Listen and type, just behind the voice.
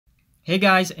Hey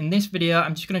guys, in this video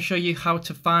I'm just going to show you how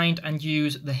to find and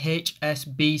use the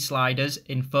HSB sliders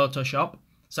in Photoshop.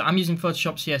 So I'm using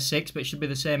Photoshop CS6, but it should be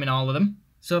the same in all of them.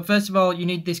 So first of all, you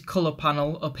need this color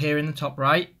panel up here in the top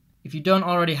right. If you don't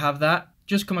already have that,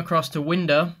 just come across to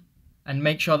Window and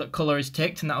make sure that color is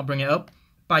ticked, and that'll bring it up.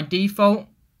 By default,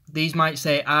 these might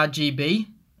say RGB.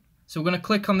 So we're going to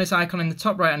click on this icon in the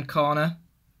top right hand corner.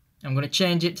 I'm going to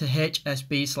change it to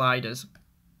HSB sliders.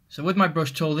 So with my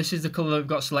brush tool, this is the colour that we've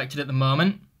got selected at the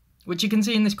moment, which you can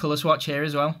see in this colour swatch here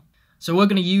as well. So we're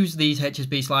going to use these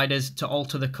HSB sliders to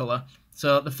alter the colour.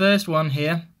 So the first one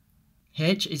here,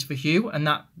 H is for hue, and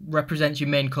that represents your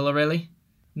main colour really.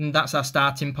 And that's our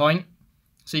starting point.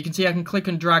 So you can see I can click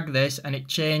and drag this and it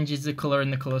changes the colour in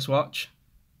the colour swatch.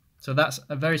 So that's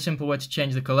a very simple way to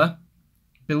change the colour.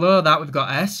 Below that we've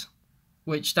got S,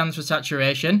 which stands for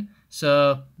saturation.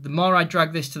 So the more I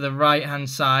drag this to the right hand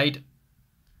side,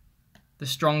 the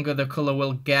stronger the colour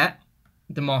will get,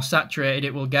 the more saturated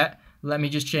it will get. Let me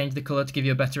just change the colour to give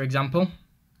you a better example.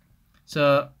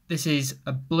 So this is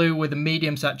a blue with a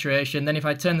medium saturation. Then if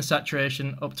I turn the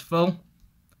saturation up to full,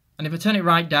 and if I turn it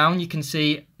right down, you can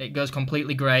see it goes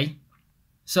completely grey.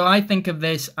 So I think of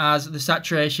this as the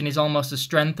saturation is almost the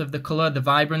strength of the colour, the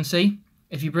vibrancy.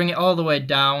 If you bring it all the way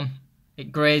down,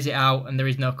 it greys it out and there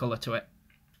is no colour to it.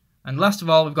 And last of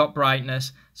all, we've got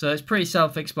brightness. So it's pretty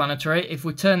self-explanatory. If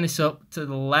we turn this up to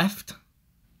the left,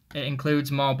 it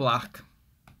includes more black.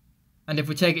 And if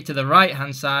we take it to the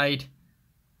right-hand side,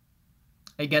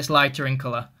 it gets lighter in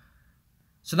colour.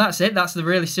 So that's it. That's the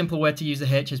really simple way to use the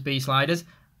HSB sliders.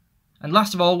 And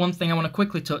last of all, one thing I want to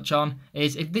quickly touch on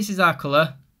is if this is our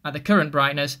colour at the current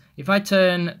brightness, if I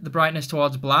turn the brightness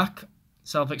towards black,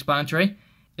 self-explanatory,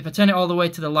 if I turn it all the way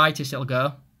to the lightest it'll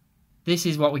go, this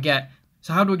is what we get.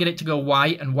 So how do we get it to go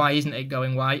white, and why isn't it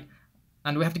going white?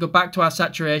 And we have to go back to our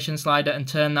saturation slider and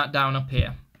turn that down up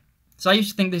here. So I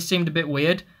used to think this seemed a bit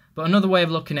weird, but another way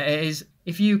of looking at it is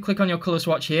if you click on your colour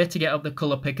swatch here to get up the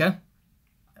colour picker,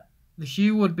 the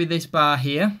hue would be this bar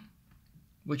here,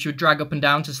 which would drag up and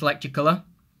down to select your colour.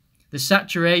 The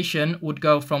saturation would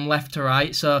go from left to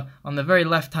right, so on the very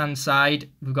left hand side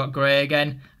we've got grey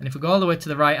again, and if we go all the way to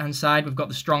the right hand side we've got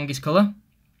the strongest colour.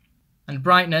 And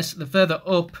brightness, the further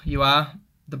up you are,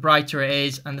 the brighter it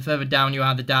is, and the further down you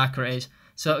are, the darker it is.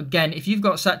 So again, if you've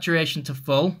got saturation to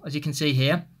full, as you can see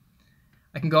here,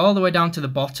 I can go all the way down to the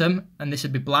bottom, and this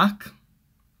would be black.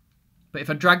 But if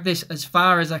I drag this as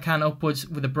far as I can upwards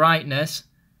with the brightness,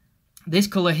 this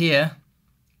colour here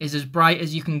is as bright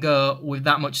as you can go with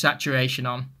that much saturation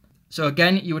on. So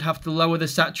again, you would have to lower the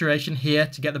saturation here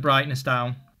to get the brightness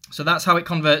down. So that's how it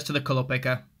converts to the colour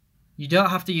picker. You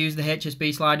don't have to use the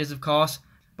HSB sliders, of course,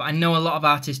 but I know a lot of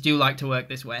artists do like to work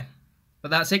this way. But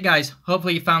that's it guys,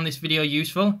 hopefully you found this video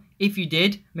useful. If you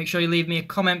did, make sure you leave me a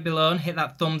comment below and hit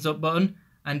that thumbs up button,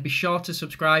 and be sure to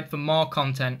subscribe for more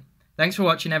content. Thanks for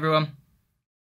watching everyone.